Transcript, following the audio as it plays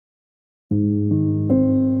Thank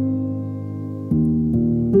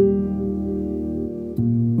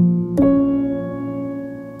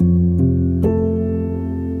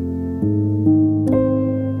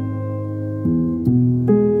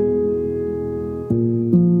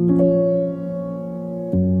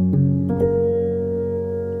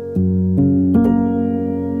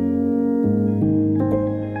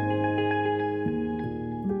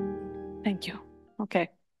you. Okay.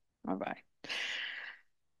 All right.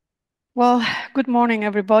 Well, good morning,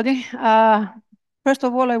 everybody. First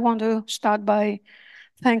of all, I want to start by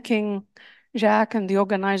thanking Jacques and the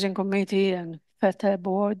organizing committee and FETA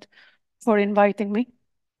board for inviting me.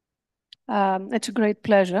 It's a great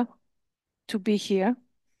pleasure to be here.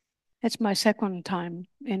 It's my second time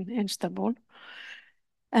in Istanbul.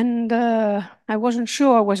 And I wasn't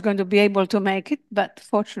sure I was going to be able to make it, but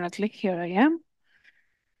fortunately, here I am.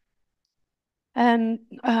 And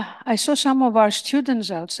I saw some of our students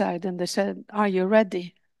outside and they said, "Are you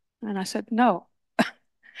ready?" And I said, "No,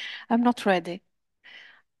 I'm not ready.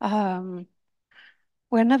 We're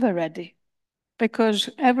never ready because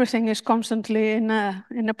everything is constantly in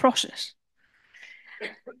a process."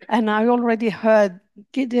 And I already heard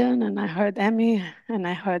Gideon and I heard Emmy and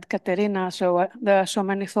I heard Katerina. So there are so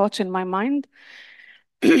many thoughts in my mind.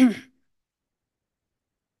 And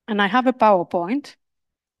I have a PowerPoint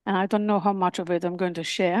and I don't know how much of it I'm going to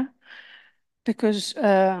share because,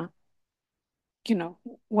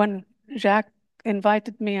 when Jacques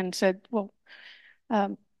invited me and said, well,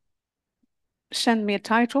 send me a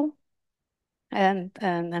title and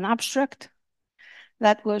an abstract,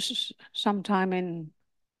 that was sometime in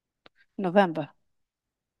November.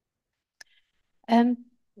 And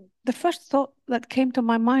the first thought that came to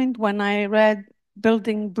my mind when I read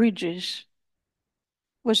Building Bridges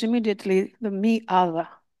was immediately the me-other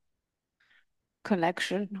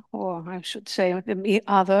connection, or I should say the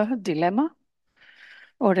me-other dilemma,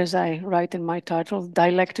 or as I write in my title,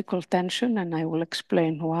 dialectical tension, and I will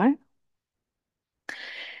explain why.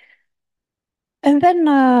 And then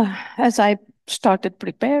as I started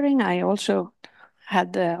preparing, I also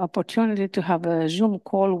had the opportunity to have a Zoom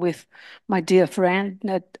call with my dear friend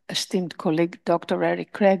and esteemed colleague, Dr.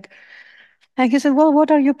 Eric Craig. And he said, "Well, what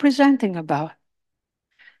are you presenting about?"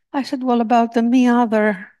 I said, "Well, about the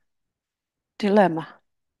me-other dilemma."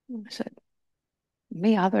 I said,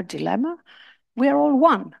 "Me-other dilemma? We're all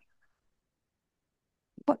one.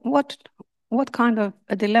 What kind of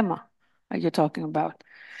a dilemma are you talking about?"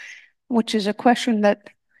 Which is a question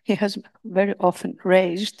that he has very often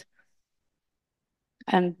raised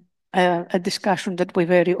and a discussion that we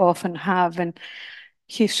very often have. And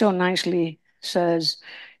he so nicely says,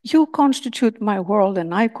 "You constitute my world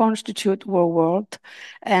and I constitute your world.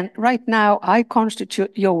 And right now I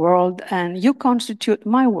constitute your world and you constitute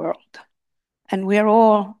my world. And we're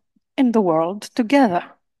all in the world together."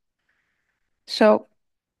 So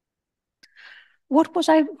what was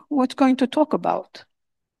I going to talk about?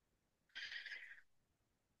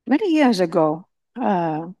 Many years ago,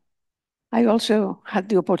 I also had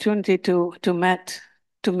the opportunity to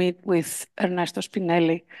meet with Ernesto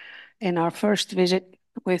Spinelli in our first visit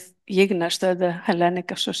with YIGNASTA, the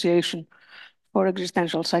Hellenic Association for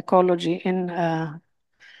Existential Psychology in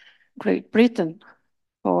Great Britain,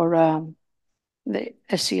 for the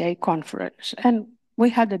SCA conference. And we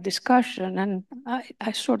had a discussion and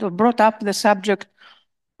I sort of brought up the subject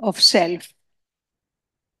of self.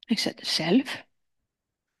 I said, "Self?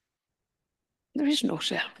 There is no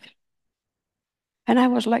self." And I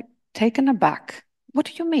was like taken aback. "What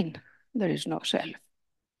do you mean there is no self?"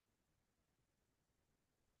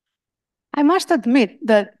 I must admit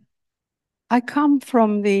that I come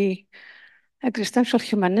from the existential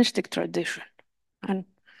humanistic tradition. And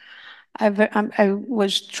I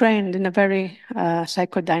was trained in a very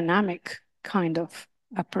psychodynamic kind of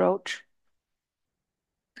approach.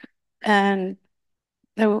 And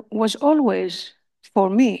there was always, for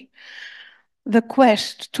me, the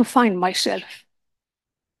quest to find myself.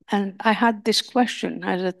 And I had this question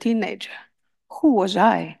as a teenager: who was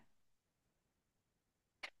I?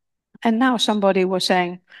 And now somebody was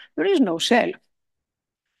saying, there is no self.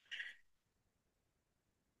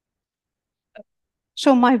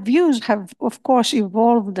 So my views have, of course,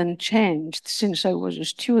 evolved and changed since I was a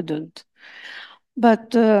student.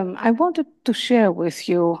 But I wanted to share with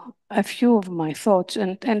you a few of my thoughts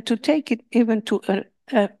and to take it even to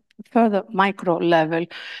a further micro level,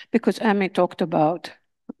 because Amy talked about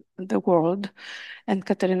the world and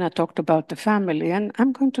Katerina talked about the family, and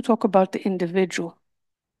I'm going to talk about the individual.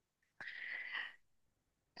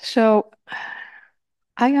 So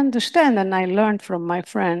I understand and I learned from my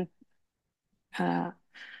friend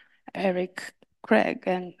Eric Craig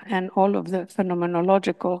and all of the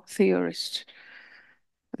phenomenological theorists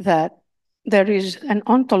that there is an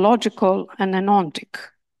ontological and an ontic.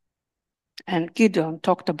 And Gideon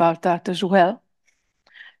talked about that as well.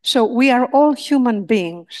 So we are all human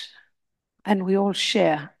beings, and we all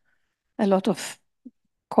share a lot of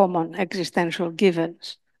common existential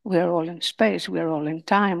givens. We are all in space, we are all in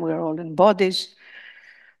time, we are all in bodies.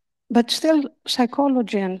 But still,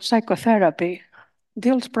 psychology and psychotherapy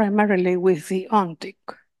deals primarily with the ontic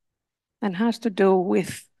and has to do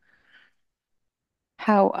with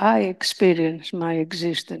how I experience my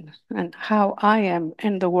existence and how I am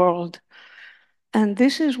in the world. And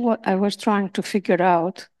this is what I was trying to figure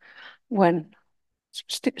out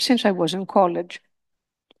since I was in college.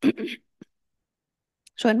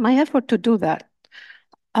 So in my effort to do that,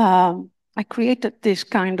 I created this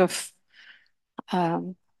kind of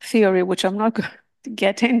theory, which I'm not going to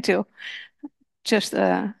get into, just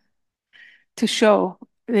to show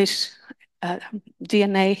this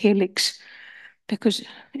DNA helix, because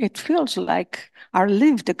it feels like our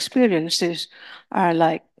lived experiences are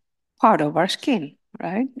like part of our skin,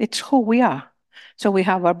 right? It's who we are. So we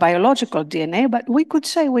have our biological DNA, but we could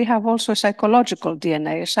say we have also psychological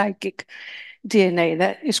DNA, a psychic DNA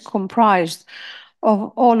that is comprised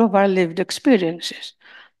of all of our lived experiences.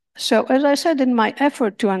 So, as I said, in my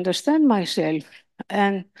effort to understand myself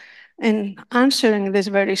and in answering this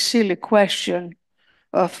very silly question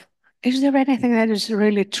of, is there anything that is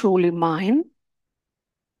really truly mine?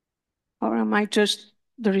 Or am I just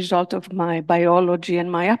the result of my biology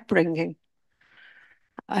and my upbringing?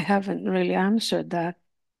 I haven't really answered that,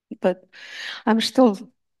 but I'm still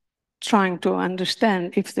trying to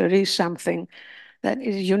understand if there is something that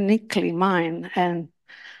is uniquely mine and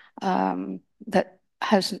that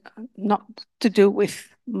has not to do with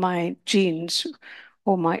my genes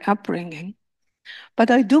or my upbringing.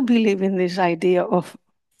 But I do believe in this idea of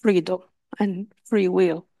freedom and free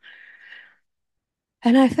will.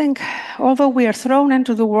 And I think, although we are thrown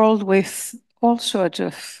into the world with all sorts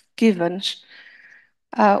of givens,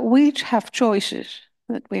 we each have choices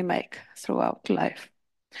that we make throughout life.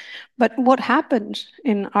 But what happens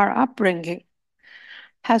in our upbringing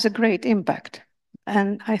has a great impact.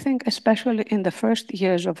 And I think especially in the first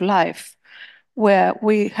years of life, where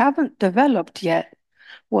we haven't developed yet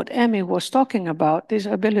what Emmy was talking about, this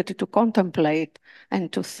ability to contemplate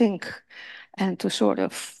and to think and to sort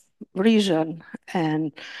of reason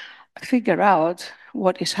and figure out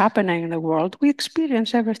what is happening in the world, we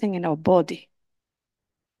experience everything in our body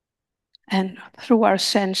and through our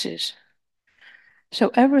senses.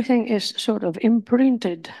 So everything is sort of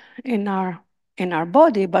imprinted in our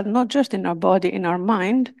body, but not just in our body, in our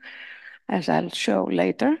mind, as I'll show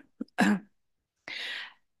later.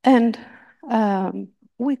 And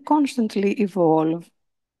we constantly evolve.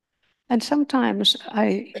 And sometimes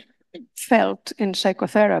I felt in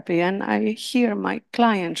psychotherapy, and I hear my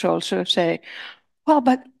clients also say, well,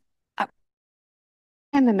 but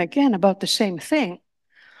again and again about the same thing.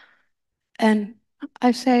 And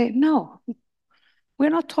I say, no, we're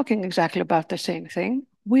not talking exactly about the same thing.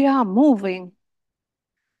 We are moving,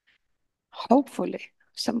 hopefully,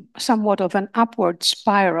 somewhat of an upward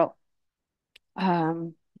spiral.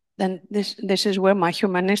 Then this is where my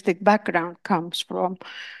humanistic background comes from.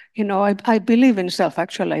 You know, I believe in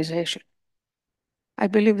self-actualization. I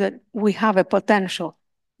believe that we have a potential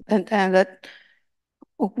and that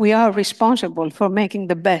we are responsible for making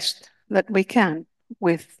the best that we can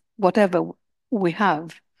with whatever we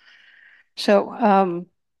have. So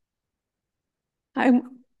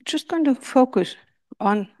I'm just going to focus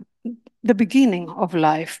on the beginning of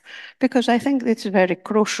life because I think it's very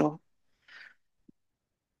crucial.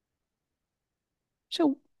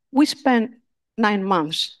 So we spent 9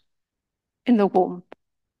 months in the womb,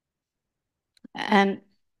 and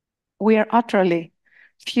we are utterly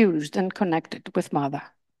fused and connected with Mother.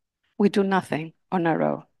 We do nothing on our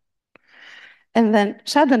own. And then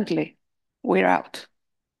suddenly we're out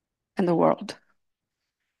in the world.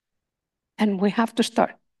 And we have to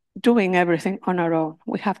start doing everything on our own.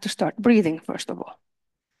 We have to start breathing, first of all.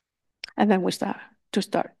 And then we start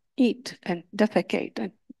eat and defecate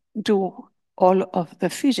and do all of the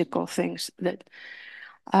physical things that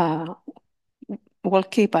will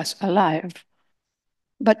keep us alive.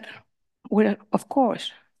 But we're, of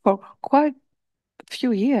course, for quite a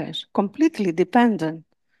few years, completely dependent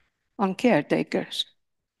on caretakers.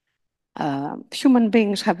 Human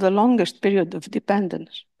beings have the longest period of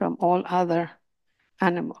dependence from all other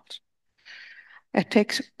animals. It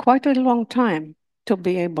takes quite a long time to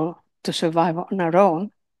be able to survive on our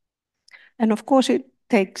own. And of course, it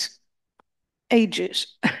takes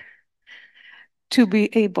ages to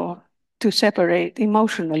be able to separate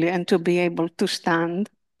emotionally and to be able to stand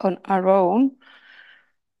on our own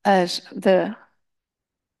as the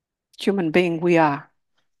human being we are.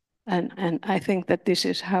 And I think that this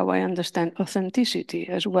is how I understand authenticity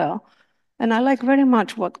as well. And I like very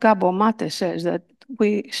much what Gabo Mate says, that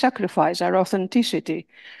we sacrifice our authenticity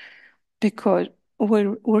because we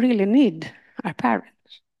really need our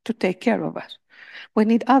parents to take care of us. We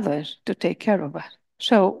need others to take care of us.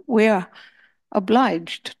 So we are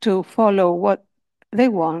obliged to follow what they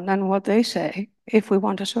want and what they say if we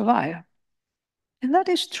want to survive. And that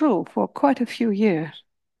is true for quite a few years.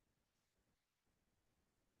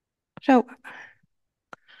 So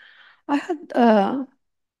I had,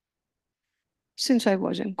 since I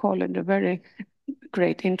was in college, a very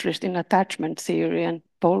great interest in attachment theory and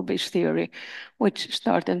Bowlby's theory, which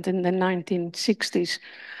started in the 1960s.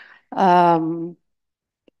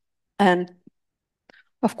 And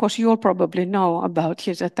of course, you'll probably know about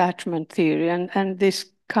his attachment theory and this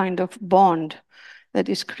kind of bond that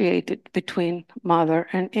is created between mother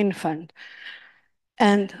and infant.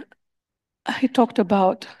 And he talked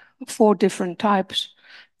about 4 different types,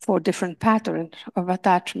 4 different patterns of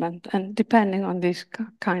attachment. And depending on these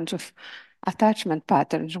kinds of attachment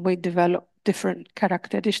patterns, we develop different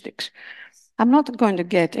characteristics. I'm not going to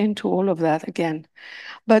get into all of that again,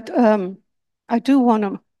 but I do want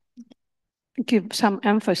to give some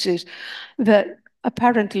emphasis that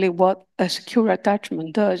apparently what a secure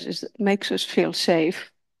attachment does is it makes us feel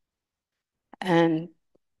safe. And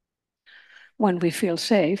when we feel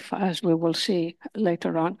safe, as we will see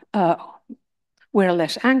later on, we're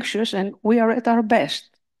less anxious and we are at our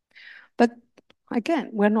best. But again,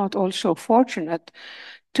 we're not also fortunate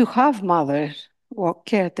to have mothers or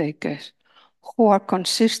caretakers who are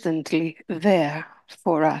consistently there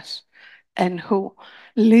for us and who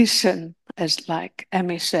listen, as like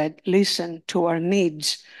Emmy said, listen to our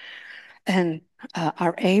needs and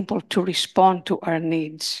are able to respond to our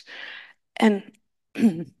needs. And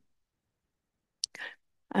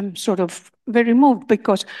I'm sort of very moved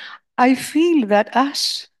because I feel that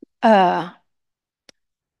us,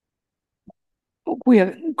 we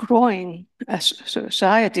are growing as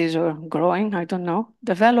societies, or growing, I don't know,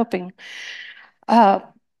 developing. Parents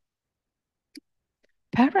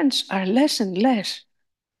are less and less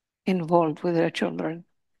involved with their children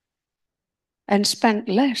and spend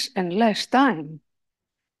less and less time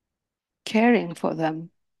caring for them.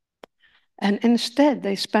 And instead,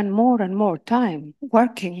 they spend more and more time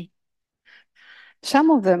working.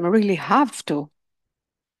 Some of them really have to,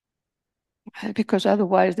 because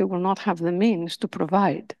otherwise they will not have the means to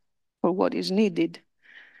provide for what is needed.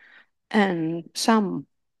 And some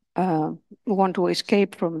want to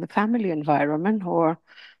escape from the family environment or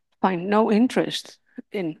find no interest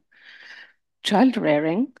in child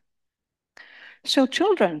rearing. So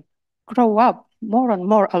children grow up more and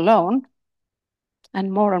more alone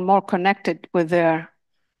and more connected with their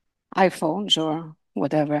iPhones or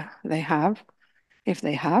whatever they have, if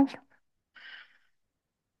they have,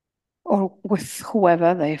 or with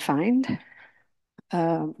whoever they find.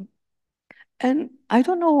 And I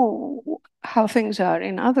don't know how things are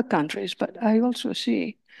in other countries, but I also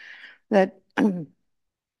see that,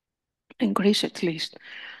 in Greece at least,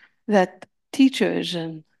 that teachers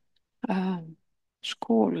and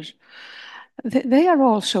schools, they are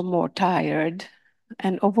also more tired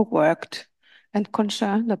and overworked and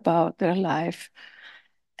concerned about their life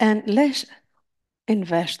and less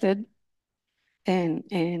invested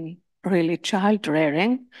in really child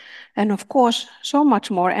rearing. And of course, so much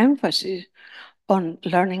more emphasis on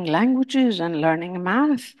learning languages and learning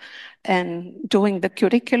math and doing the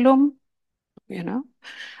curriculum, you know,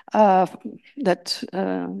 that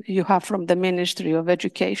you have from the Ministry of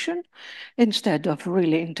Education, instead of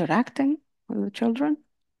really interacting with the children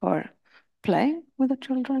or playing with the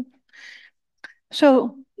children.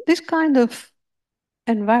 So this kind of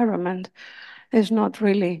environment is not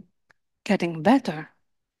really getting better.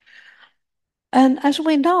 And as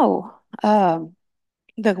we know, the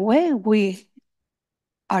way we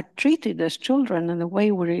are treated as children and the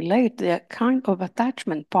way we relate, the kind of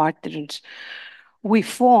attachment patterns we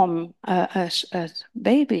form as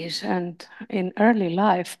babies and in early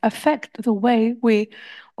life affect the way we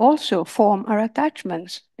also form our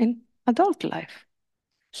attachments in adult life.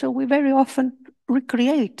 So we very often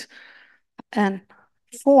recreate and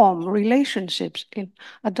form relationships in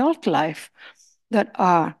adult life that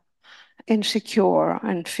are insecure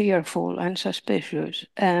and fearful and suspicious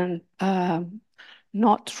and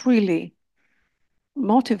not really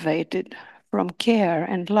motivated from care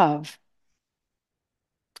and love,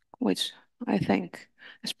 which I think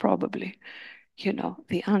is probably,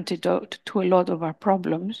 the antidote to a lot of our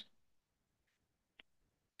problems.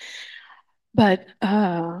 But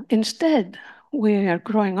instead, we are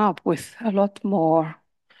growing up with a lot more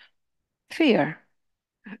fear.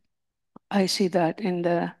 I see that in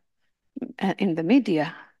the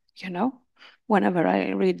media, you know. Whenever I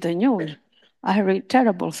read the news, I read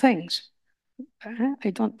terrible things.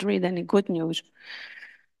 I don't read any good news.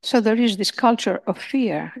 So there is this culture of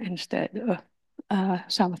fear instead of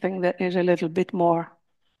something that is a little bit more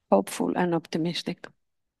hopeful and optimistic.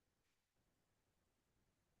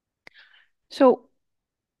 So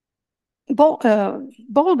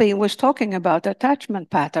Bowlby was talking about attachment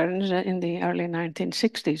patterns in the early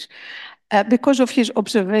 1960s because of his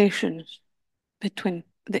observations between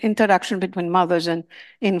the interaction between mothers and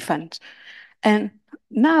infants. And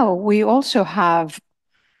now we also have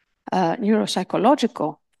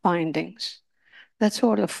neuropsychological findings that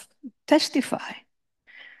sort of testify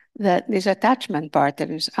that these attachment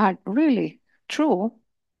patterns are really true.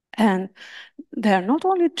 And they're not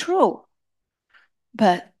only true,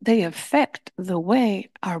 but they affect the way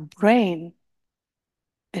our brain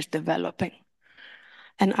is developing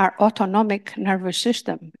and our autonomic nervous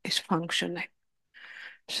system is functioning.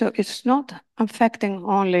 So it's not affecting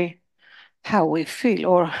only how we feel,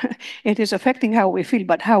 or it is affecting how we feel,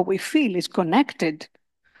 but how we feel is connected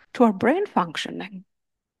to our brain functioning,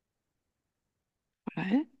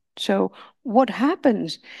 right? So what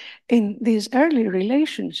happens in these early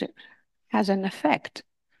relationships has an effect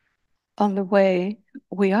on the way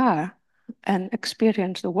we are and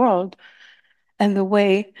experience the world and the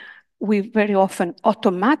way we very often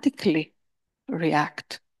automatically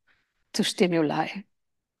react to stimuli.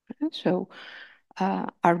 So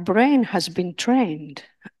our brain has been trained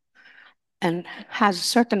and has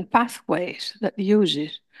certain pathways that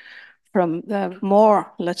uses from the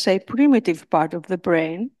more, let's say, primitive part of the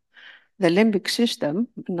brain, the limbic system,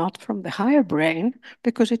 not from the higher brain,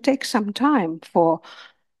 because it takes some time for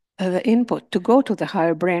the input to go to the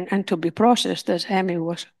higher brain and to be processed, as Amy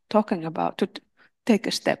was talking about, to take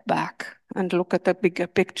a step back and look at the bigger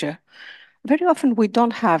picture. Very often we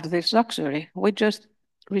don't have this luxury. We just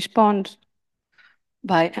respond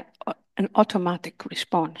by an automatic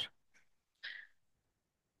response.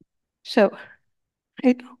 So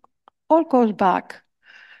it all goes back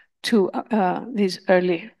to these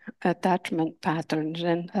early attachment patterns.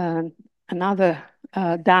 And another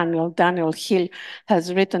Daniel Hill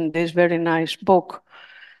has written this very nice book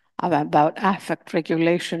about affect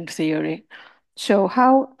regulation theory. So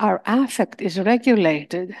how our affect is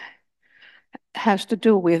regulated has to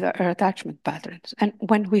do with our attachment patterns. And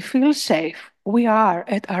when we feel safe, we are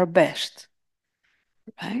at our best,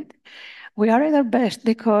 right? We are at our best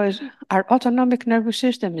because our autonomic nervous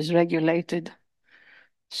system is regulated.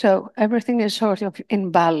 So everything is sort of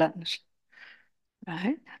in balance,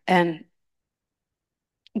 right? And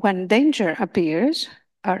when danger appears,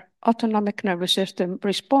 our autonomic nervous system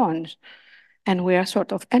responds and we are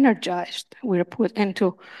sort of energized. We're put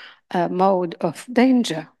into a mode of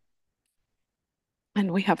danger.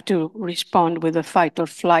 And we have to respond with a fight or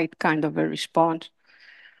flight kind of a response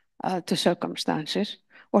to circumstances,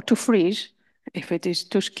 or to freeze if it is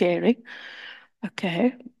too scary.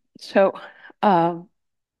 Okay, so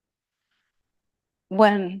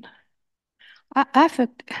when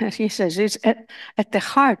affect, as he says, is at the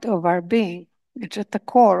heart of our being, it's at the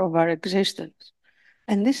core of our existence.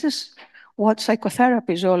 And this is what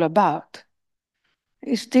psychotherapy is all about.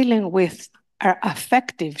 It's dealing with our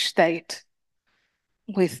affective state,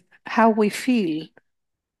 with how we feel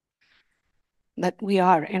that we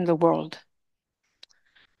are in the world.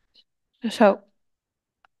 So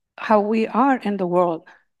how we are in the world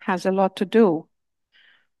has a lot to do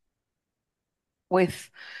with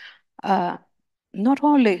not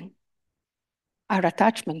only our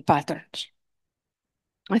attachment patterns.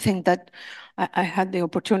 I think that I had the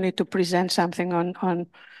opportunity to present something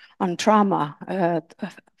on trauma at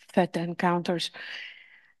FET encounters.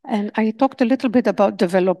 And I talked a little bit about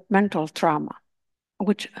developmental trauma,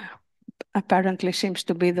 which apparently seems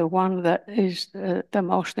to be the one that is the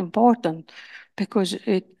most important because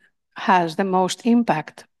it has the most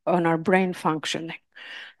impact on our brain functioning.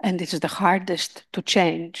 And it's the hardest to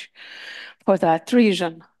change for that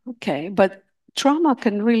reason. Okay, but trauma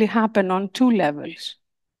can really happen on two levels.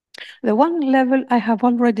 The one level I have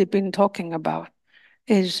already been talking about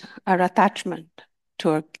is our attachment to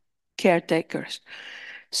our caretakers.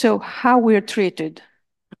 So how we're treated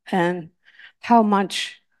and how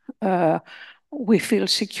much we feel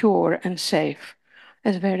secure and safe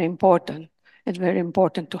is very important. It's very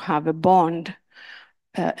important to have a bond,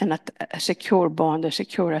 and a secure bond, a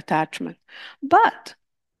secure attachment. But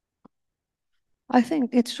I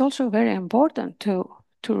think it's also very important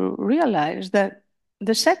to realize that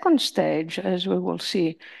the second stage, as we will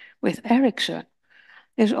see with Erickson,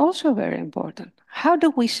 is also very important. How do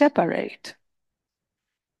we separate?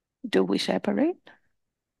 Do we separate?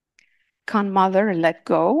 Can mother let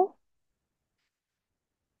go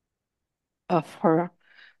of her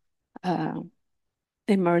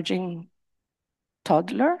emerging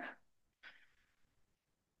toddler?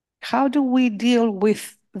 How do we deal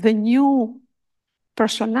with the new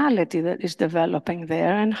personality that is developing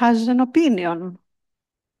there and has an opinion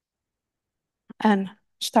and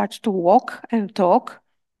starts to walk and talk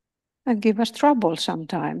and give us trouble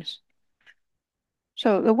sometimes?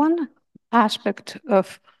 So the one aspect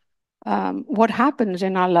of what happens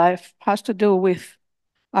in our life has to do with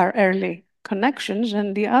our early connections,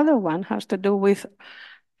 and the other one has to do with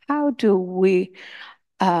how do we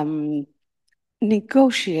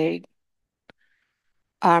negotiate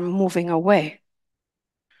our moving away.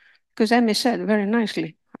 Because Emmy said very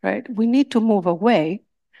nicely, right? We need to move away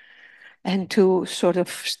and to sort of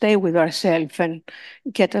stay with ourselves and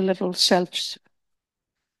get a little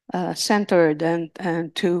self-centered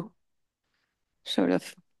and to sort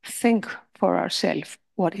of think for ourselves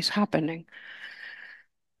what is happening.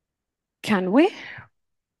 Can we?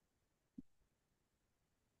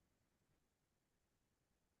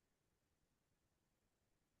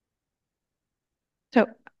 So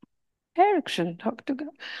Erickson talked to,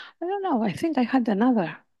 I don't know, I think I had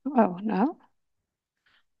another. Oh, no.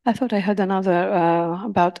 I thought I had another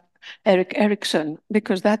about Erik Erikson,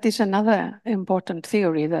 because that is another important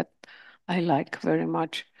theory that I like very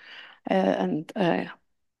much. And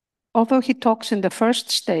although he talks in the first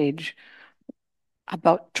stage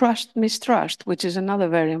about trust, mistrust, which is another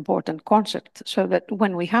very important concept, so that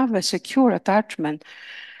when we have a secure attachment,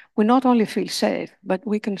 we not only feel safe, but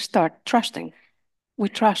we can start trusting. We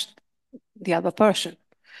trust the other person.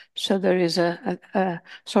 So there is a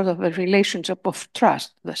sort of a relationship of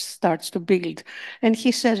trust that starts to build. And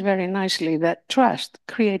he says very nicely that trust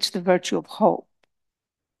creates the virtue of hope.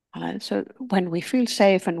 So when we feel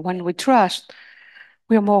safe and when we trust,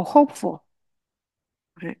 we are more hopeful.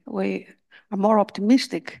 Right? We are more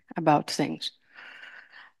optimistic about things.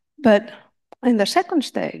 But in the second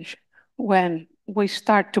stage, when we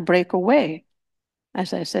start to break away,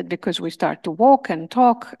 as I said, because we start to walk and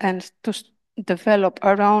talk and to develop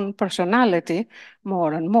our own personality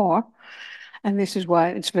more and more, and this is why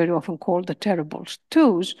it's very often called the terrible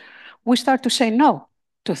twos, we start to say no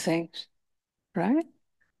to things, right?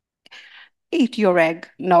 Eat your egg,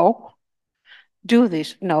 no. Do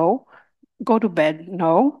this, no. Go to bed,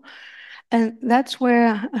 no. And that's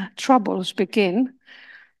where troubles begin.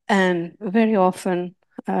 And very often,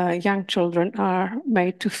 young children are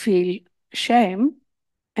made to feel shame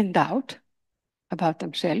and doubt about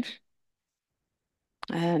themselves.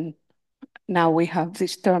 And now we have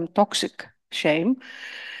this term toxic shame.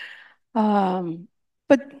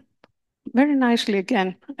 But very nicely,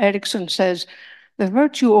 again, Erickson says the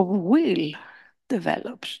virtue of will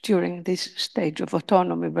develops during this stage of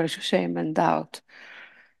autonomy versus shame and doubt.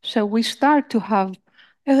 So we start to have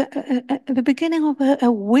the beginning of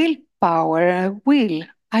a willpower, a will.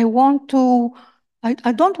 I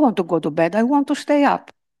don't want to go to bed. I want to stay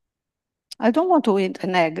up. I don't want to eat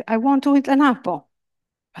an egg. I want to eat an apple,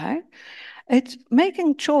 right? It's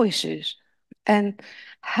making choices. And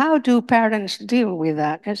how do parents deal with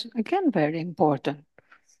that is, again, very important.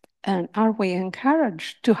 And are we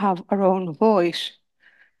encouraged to have our own voice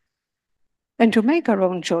and to make our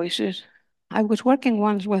own choices? I was working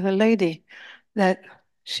once with a lady that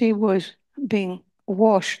she was being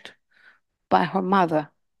washed by her mother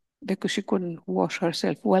because she couldn't wash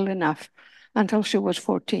herself well enough until she was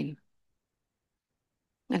 14.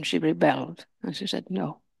 And she rebelled. And she said,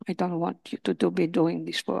 no, I don't want you to be doing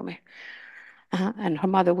this for me. And her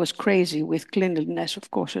mother was crazy with cleanliness, of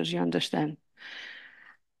course, as you understand.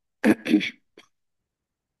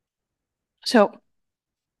 So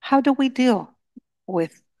how do we deal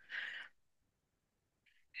with?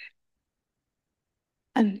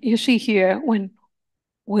 And you see here, when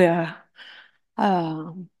we're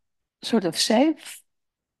sort of safe,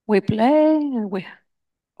 we play and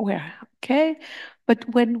we're okay. But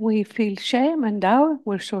when we feel shame and doubt,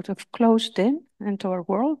 we're sort of closed in into our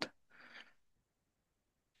world.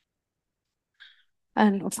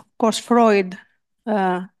 And of course, Freud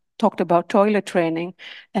talked about toilet training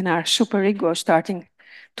and our superego starting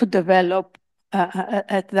to develop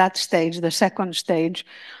at that stage, the second stage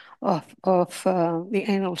of the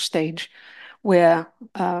anal stage, where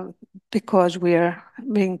because we're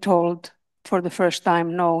being told for the first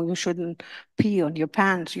time, no, you shouldn't pee on your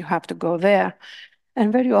pants, you have to go there.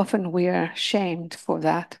 And very often we are shamed for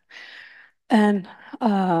that. And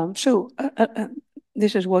so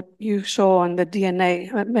this is what you saw on the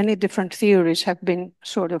DNA. Many different theories have been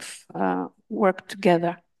sort of worked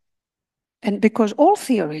together. And because all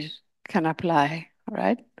theories can apply,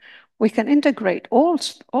 right? We can integrate all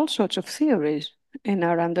sorts of theories in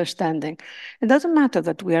our understanding. It doesn't matter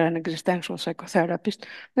that we are an existential psychotherapist.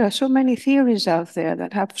 There are so many theories out there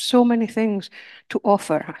that have so many things to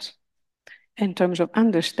offer us in terms of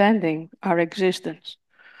understanding our existence.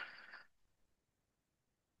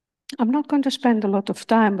 I'm not going to spend a lot of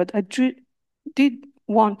time, but I did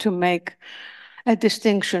want to make a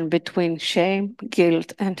distinction between shame,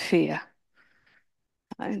 guilt, and fear.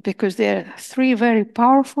 Because there are three very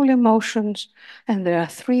powerful emotions, and there are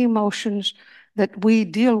three emotions that we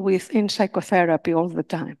deal with in psychotherapy all the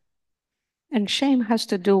time. And shame has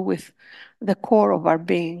to do with the core of our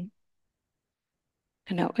being.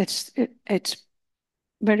 You know, it's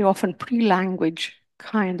very often pre-language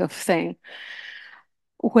kind of thing,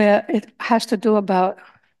 where it has to do about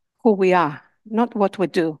who we are, not what we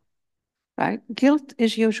do. Right? Guilt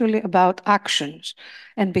is usually about actions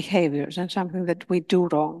and behaviors and something that we do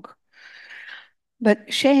wrong.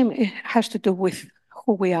 But shame has to do with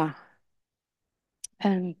who we are.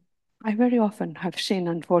 And I very often have seen,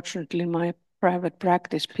 unfortunately, in my private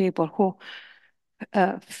practice, people who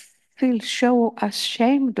feel so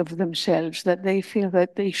ashamed of themselves that they feel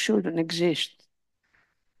that they shouldn't exist.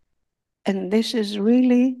 And this is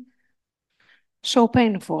really so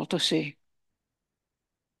painful to see.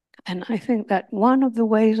 And I think that one of the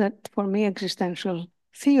ways that, for me, existential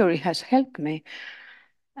theory has helped me,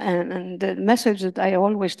 and the message that I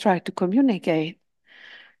always try to communicate,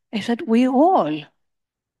 is that we all,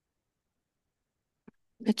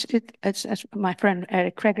 it's as my friend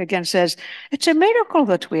Eric Craig again says, it's a miracle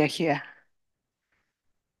that we are here.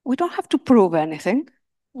 We don't have to prove anything.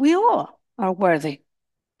 We all are worthy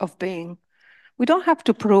of being. We don't have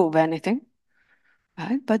to prove anything.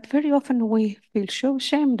 Right? But very often we feel so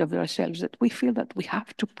ashamed of ourselves that we feel that we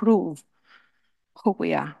have to prove who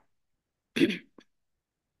we are.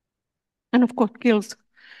 And of course, guilt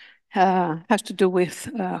has to do with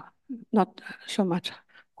not so much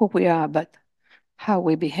who we are, but how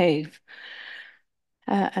we behave.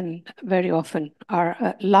 And very often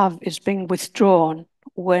our love is being withdrawn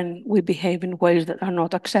when we behave in ways that are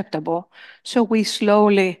not acceptable. So we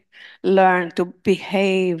slowly learn to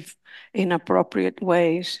behave in appropriate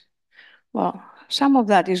ways. Well, some of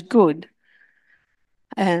that is good,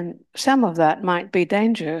 and some of that might be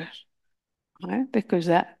dangerous, right? Because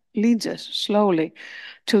that leads us slowly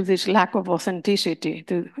to this lack of authenticity,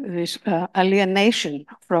 to this alienation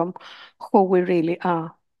from who we really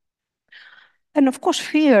are. And of course,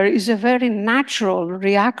 fear is a very natural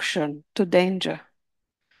reaction to danger.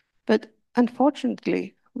 But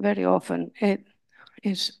unfortunately, very often it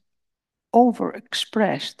is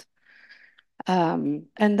overexpressed. And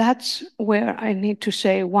that's where I need to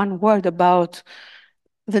say one word about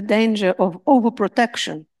the danger of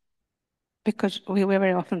overprotection, because we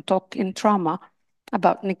very often talk in trauma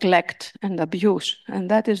about neglect and abuse, and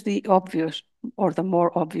that is the obvious or the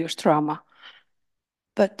more obvious trauma.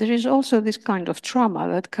 But there is also this kind of trauma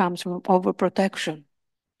that comes from overprotection,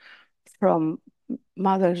 from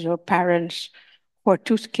mothers or parents who are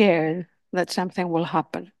too scared that something will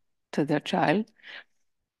happen to their child,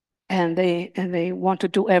 and they want to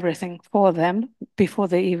do everything for them before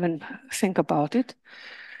they even think about it.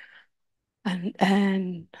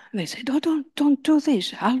 And they say, "Oh, don't do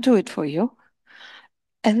this. I'll do it for you."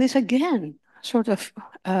 And this again sort of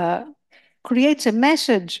creates a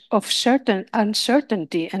message of certain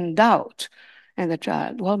uncertainty and doubt in the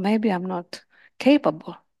child. Well, maybe I'm not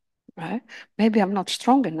capable, right? Maybe I'm not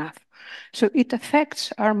strong enough. So it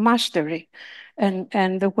affects our mastery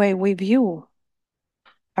and the way we view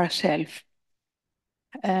ourselves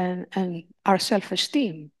and our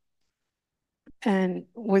self-esteem. And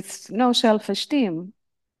with no self-esteem,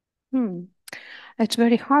 it's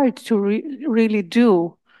very hard to really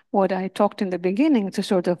do what I talked in the beginning, to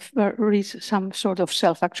sort of reach some sort of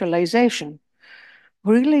self-actualization.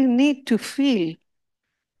 We really need to feel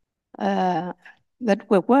that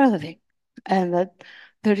we're worthy and that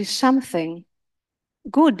there is something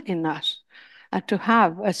good in us, and to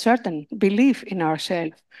have a certain belief in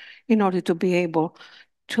ourselves in order to be able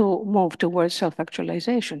to move towards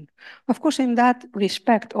self-actualization. Of course, in that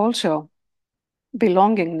respect also,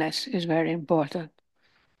 belongingness is very important.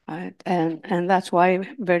 Right? And that's why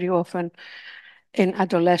very often in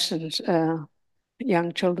adolescents,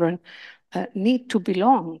 young children need to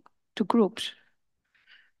belong to groups.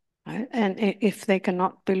 Right? And if they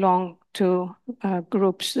cannot belong to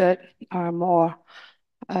groups that are more,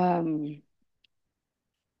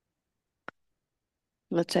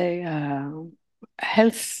 let's say,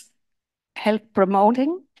 health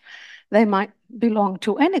promoting, they might belong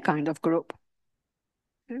to any kind of group.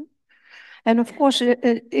 And of course,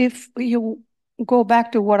 if you go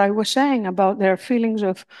back to what I was saying about their feelings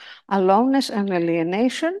of aloneness and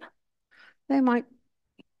alienation, they might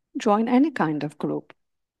join any kind of group,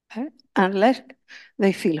 unless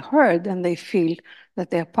they feel heard and they feel that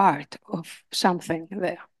they're part of something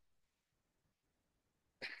there.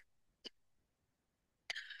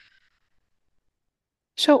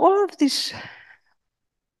 So all of these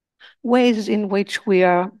ways in which we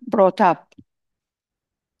are brought up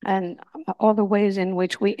and all the ways in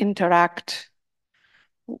which we interact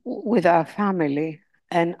with our family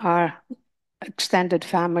and our extended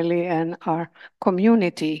family and our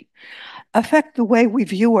community affect the way we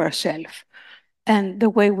view ourselves. And the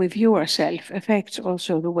way we view ourselves affects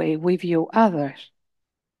also the way we view others.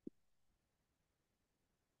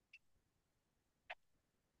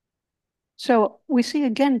 So we see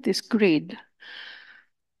again this grid.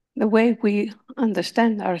 The way we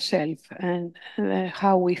understand ourselves and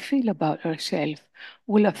how we feel about ourselves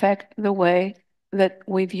will affect the way that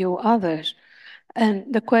we view others.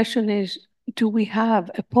 And the question is, do we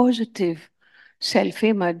have a positive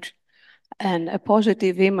self-image and a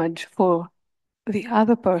positive image for the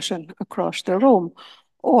other person across the room?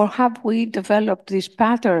 Or have we developed these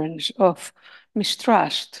patterns of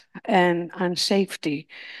mistrust and unsafety?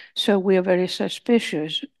 So we are very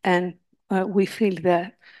suspicious and we feel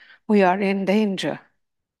that we are in danger.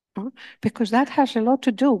 Because that has a lot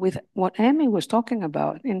to do with what Amy was talking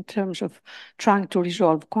about in terms of trying to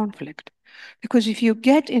resolve conflict. Because if you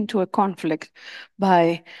get into a conflict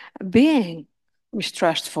by being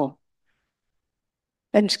mistrustful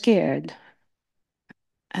and scared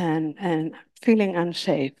and feeling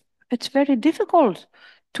unsafe, it's very difficult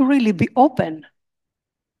to really be open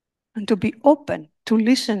and to be open to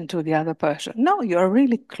listen to the other person. No, you're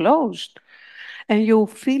really closed and you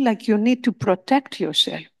feel like you need to protect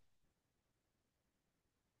yourself.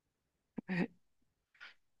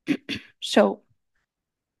 So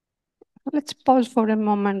let's pause for a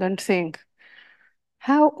moment and think,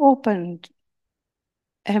 how open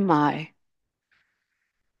am I?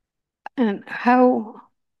 And how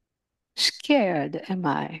scared am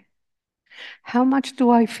I? How much do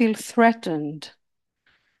I feel threatened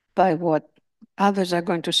by what others are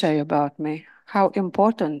going to say about me? How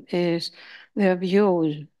important is their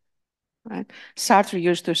views? Right? Sartre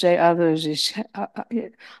used to say others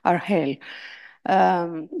are hell.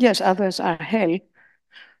 Yes, others are hell,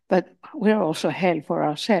 but we're also hell for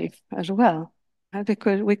ourselves as well, right?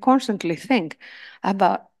 Because we constantly think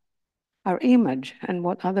about our image and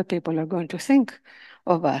what other people are going to think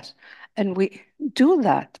of us. And we do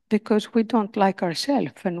that because we don't like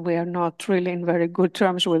ourselves and we are not really in very good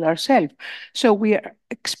terms with ourselves. So we are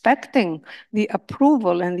expecting the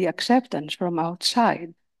approval and the acceptance from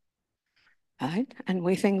outside. Right? And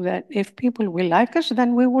we think that if people will like us,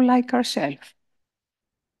 then we will like ourselves.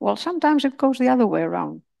 Well, sometimes it goes the other way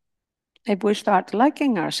around. If we start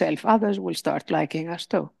liking ourselves, others will start liking us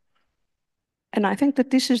too. And I think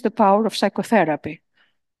that this is the power of psychotherapy.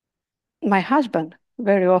 My husband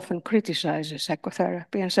very often criticizes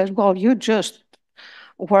psychotherapy and says, well, you're just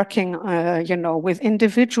working, with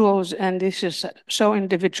individuals and this is so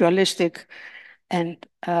individualistic and,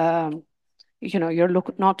 you're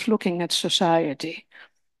not looking at society.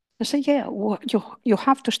 I say, yeah, well, you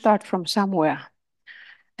have to start from somewhere.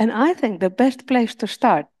 And I think the best place to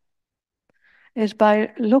start is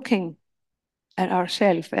by looking at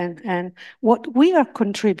ourselves and what we are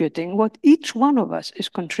contributing, what each one of us is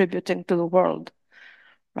contributing to the world,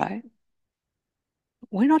 right?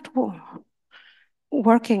 We're not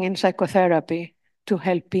working in psychotherapy to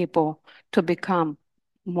help people to become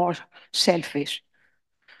more selfish.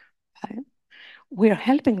 Right? We're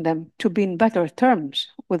helping them to be in better terms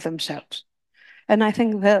with themselves. And I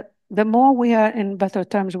think that the more we are in better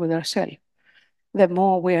terms with ourselves, the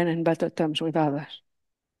more we are in better terms with others.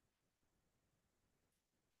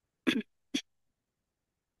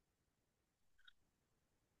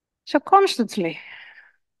 So constantly,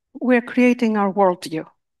 we're creating our worldview,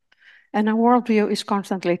 and our worldview is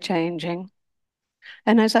constantly changing.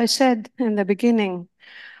 And as I said in the beginning,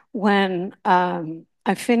 when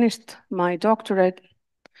I finished my doctorate,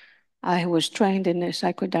 I was trained in a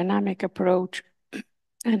psychodynamic approach,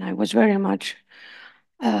 and I was very much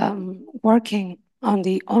working on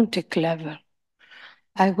the ontic level.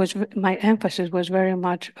 My emphasis was very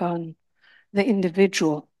much on the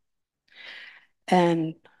individual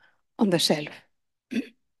and on the self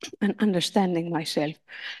and understanding myself.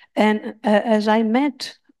 And as I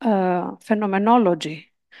met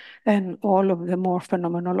phenomenology and all of the more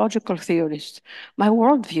phenomenological theories, my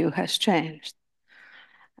worldview has changed.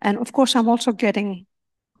 And of course, I'm also getting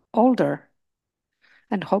older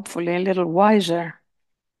and hopefully a little wiser.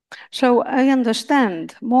 So I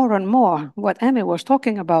understand more and more what Emmy was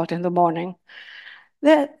talking about in the morning,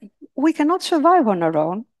 that we cannot survive on our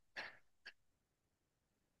own.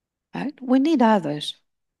 Right? We need others.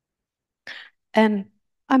 And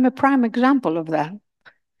I'm a prime example of that,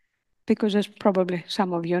 because as probably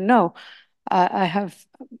some of you know, I have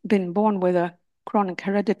been born with a chronic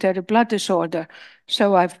hereditary blood disorder.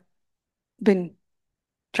 So I've been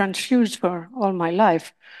transfused for all my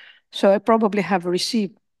life. So I probably have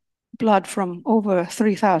received blood from over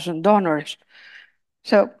 3,000 donors.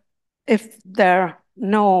 So if there are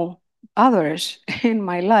no others in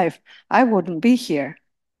my life, I wouldn't be here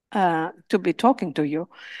to be talking to you.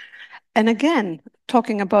 And again,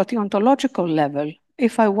 talking about the ontological level,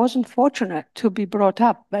 if I wasn't fortunate to be brought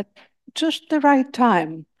up at just the right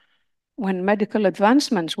time when medical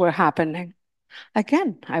advancements were happening,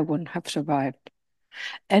 again, I wouldn't have survived.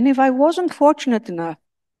 And if I wasn't fortunate enough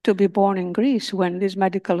to be born in Greece when these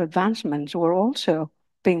medical advancements were also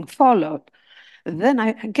being followed, then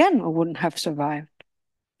I again wouldn't have survived.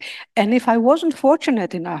 And if I wasn't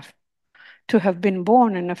fortunate enough to have been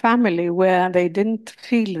born in a family where they didn't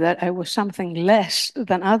feel that I was something less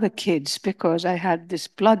than other kids because I had this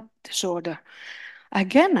blood disorder,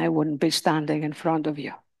 again, I wouldn't be standing in front of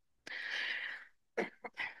you.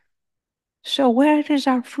 So where is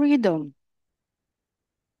our freedom?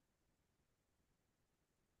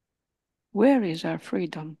 Where is our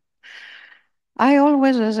freedom? I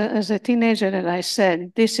always, as a teenager, that I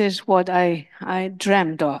said, this is what I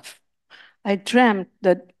dreamed of. I dreamt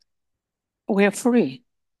that we're free.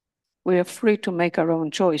 We are free to make our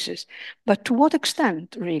own choices. But to what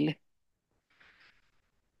extent, really?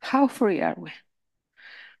 How free are we?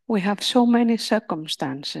 We have so many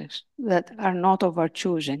circumstances that are not of our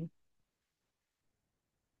choosing.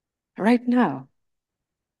 Right now,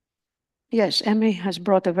 yes, Emmy has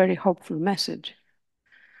brought a very hopeful message.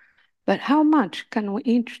 But how much can we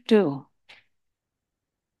each do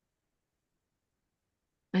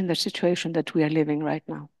in the situation that we are living right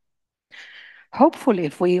now? Hopefully,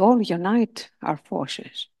 if we all unite our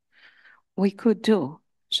forces, we could do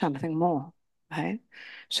something more, right?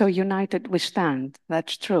 So united we stand,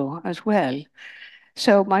 that's true as well.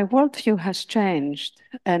 So my worldview has changed,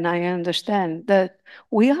 and I understand that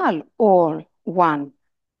we are all one.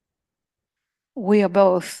 We are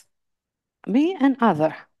both me and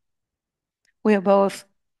other. We are both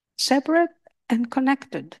separate and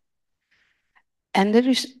connected. And there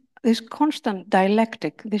is this constant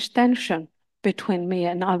dialectic, this tension between me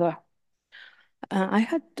and other. I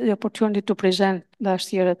had the opportunity to present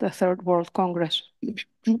last year at the Third World Congress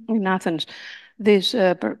in Athens this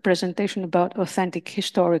presentation about authentic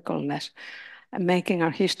historicalness and making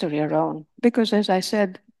our history our own. Because as I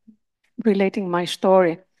said, relating my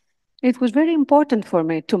story, it was very important for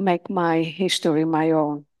me to make my history my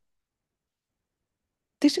own.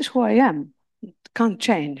 This is who I am. It can't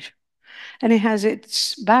change. And it has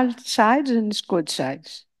its bad sides and its good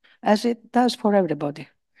sides, as it does for everybody.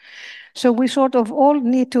 So we sort of all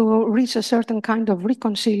need to reach a certain kind of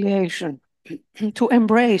reconciliation to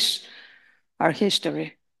embrace our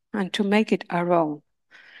history and to make it our own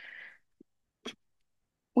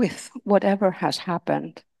with whatever has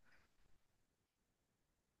happened.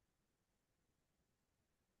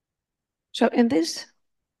 So in this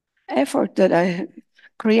effort that I'm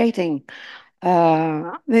creating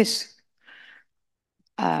this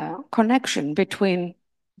connection between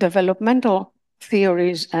developmental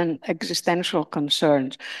theories and existential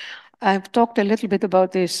concerns, I've talked a little bit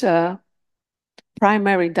about these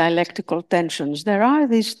primary dialectical tensions. There are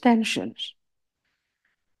these tensions,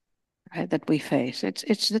 right, that we face.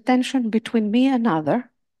 It's the tension between me and other.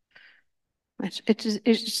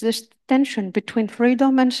 It's this tension between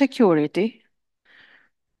freedom and security,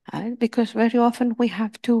 right? Because very often we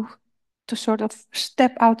have to sort of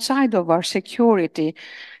step outside of our security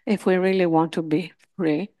if we really want to be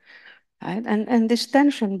free. Right? And this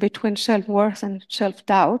tension between self-worth and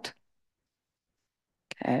self-doubt,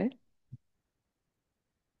 okay?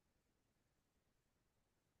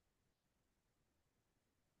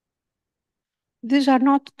 These are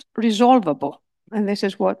not resolvable. And this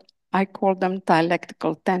is what I call them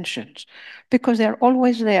dialectical tensions, because they're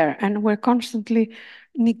always there and we're constantly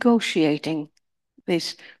negotiating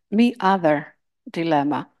this me-other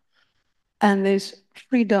dilemma and this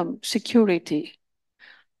freedom, security,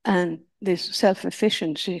 and this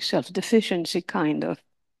self-efficiency, self-deficiency kind of,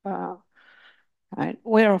 right?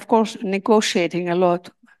 We're of course negotiating a lot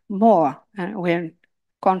more. And we're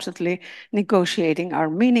constantly negotiating our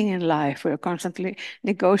meaning in life. We're constantly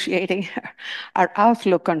negotiating our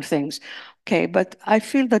outlook on things. Okay, but I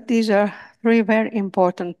feel that these are three very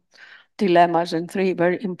important dilemmas and three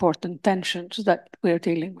very important tensions that we're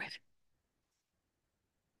dealing with.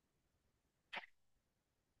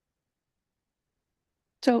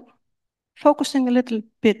 So, focusing a little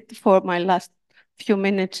bit for my last few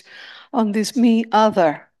minutes on this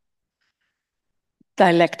me-other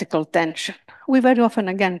dialectical tension. We very often,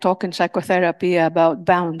 again, talk in psychotherapy about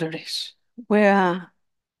boundaries. Where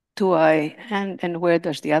do I end and where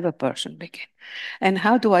does the other person begin? And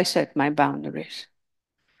how do I set my boundaries?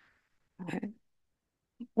 Right?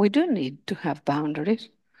 We do need to have boundaries.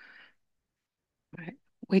 Right?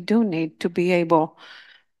 We do need to be able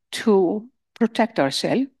to protect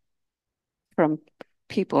ourselves from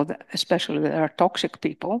people, especially that are toxic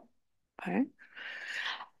people. Right?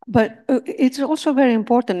 But it's also very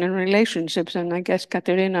important in relationships, and I guess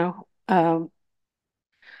Katerina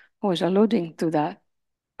was alluding to that.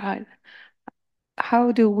 Right?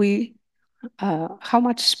 How do we, how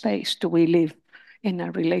much space do we leave in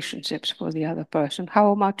our relationships for the other person?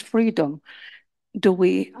 How much freedom do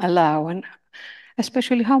we allow? And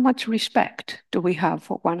especially how much respect do we have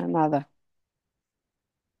for one another?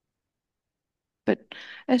 But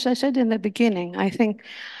as I said in the beginning, I think,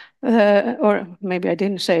 or maybe I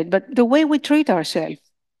didn't say it, but the way we treat ourselves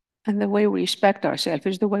and the way we respect ourselves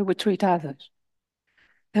is the way we treat others.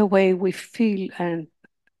 The way we feel and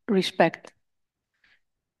respect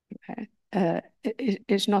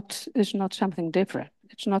is not something different.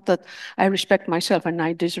 It's not that I respect myself and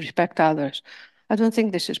I disrespect others. I don't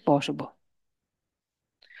think this is possible.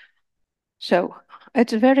 So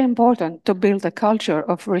it's very important to build a culture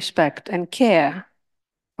of respect and care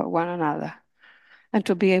for one another, and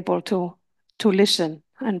to be able to listen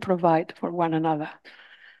and provide for one another.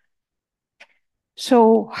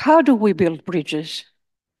 So how do we build bridges?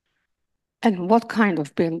 And what kind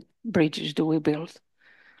of bridges do we build?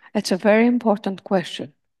 It's a very important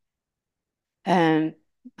question. And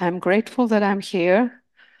I'm grateful that I'm here.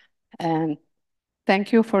 And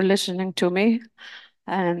thank you for listening to me.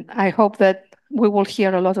 And I hope that we will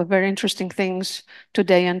hear a lot of very interesting things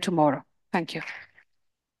today and tomorrow. Thank you.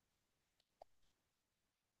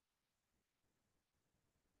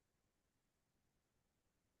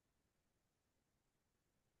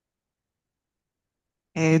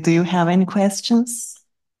 Do you have any questions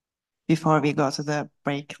before we go to the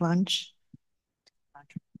break lunch?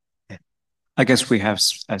 I guess we have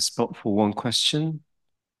a spot for one question,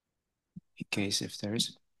 in case if there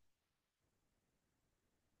is.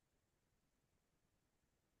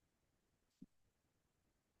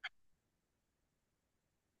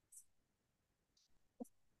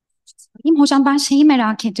 Hocam ben şeyi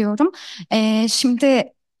merak ediyorum.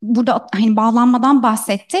 Şimdi burada hani bağlanmadan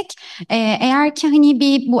bahsettik. Eğer ki hani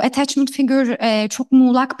bu attachment figür çok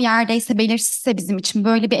muğlak bir yerdeyse, belirsizse bizim için,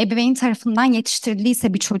 böyle bir ebeveyn tarafından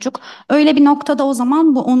yetiştirildiyse bir çocuk, öyle bir noktada o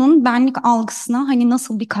zaman bu onun benlik algısına hani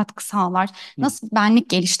nasıl bir katkı sağlar? Nasıl benlik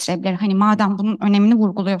geliştirebilir? Hani madem bunun önemini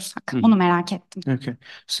vurguluyorsak, onu merak ettim. Okay.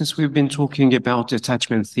 Since we've been talking about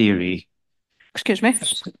attachment theory. Excuse me?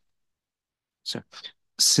 So,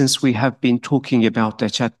 since we have been talking about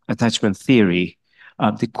attachment theory,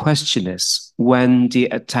 the question is, when the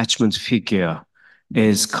attachment figure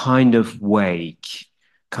is kind of vague,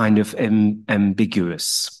 kind of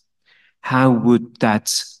ambiguous, how would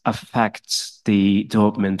that affect the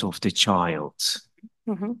development of the child?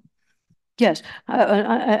 Mm-hmm. Yes,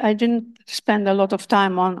 I didn't spend a lot of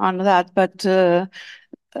time on that, but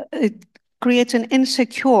it creates an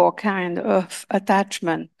insecure kind of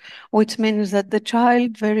attachment, which means that the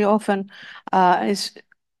child very often is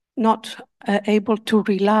not able to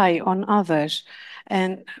rely on others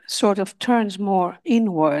and sort of turns more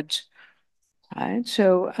inwards. Right?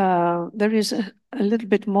 So there is a little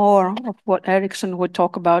bit more of what Erickson would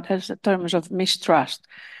talk about as the terms of mistrust,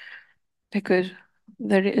 because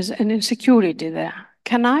there is an insecurity there.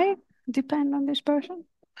 Can I depend on this person?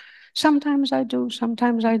 Sometimes I do,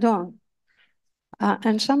 sometimes I don't.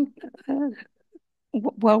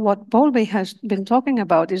 Well, what Bowlby has been talking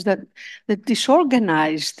about is that the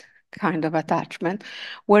disorganized kind of attachment,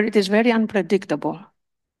 where it is very unpredictable,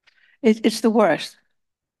 it's the worst,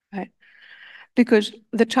 right? Because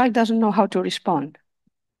the child doesn't know how to respond.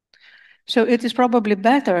 So it is probably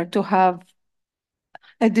better to have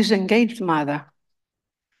a disengaged mother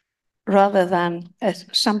rather than a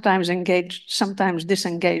sometimes engaged, sometimes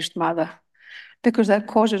disengaged mother, because that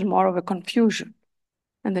causes more of a confusion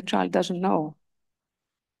and the child doesn't know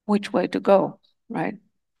which way to go, right?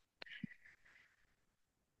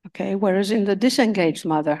 Okay, whereas in the disengaged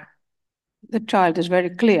mother, the child is very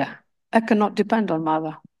clear. I cannot depend on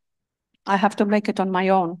mother. I have to make it on my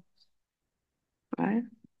own. Right?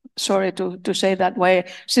 Sorry to say that way.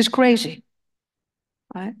 She's crazy.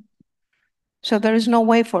 Right? So there is no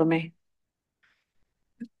way for me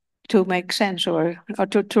to make sense or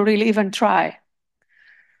to really even try.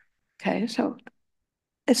 Okay, so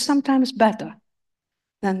it's sometimes better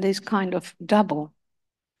than this kind of double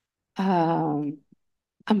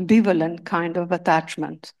ambivalent kind of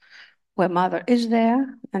attachment where mother is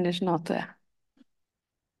there and is not there.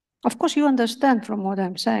 Of course, you understand from what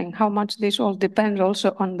I'm saying how much this all depends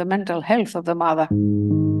also on the mental health of the mother.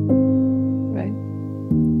 Right?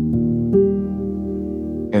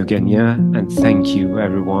 Evgenia, and thank you,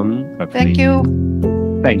 everyone. Thank you.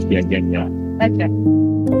 Thank you, Evgenia. Okay.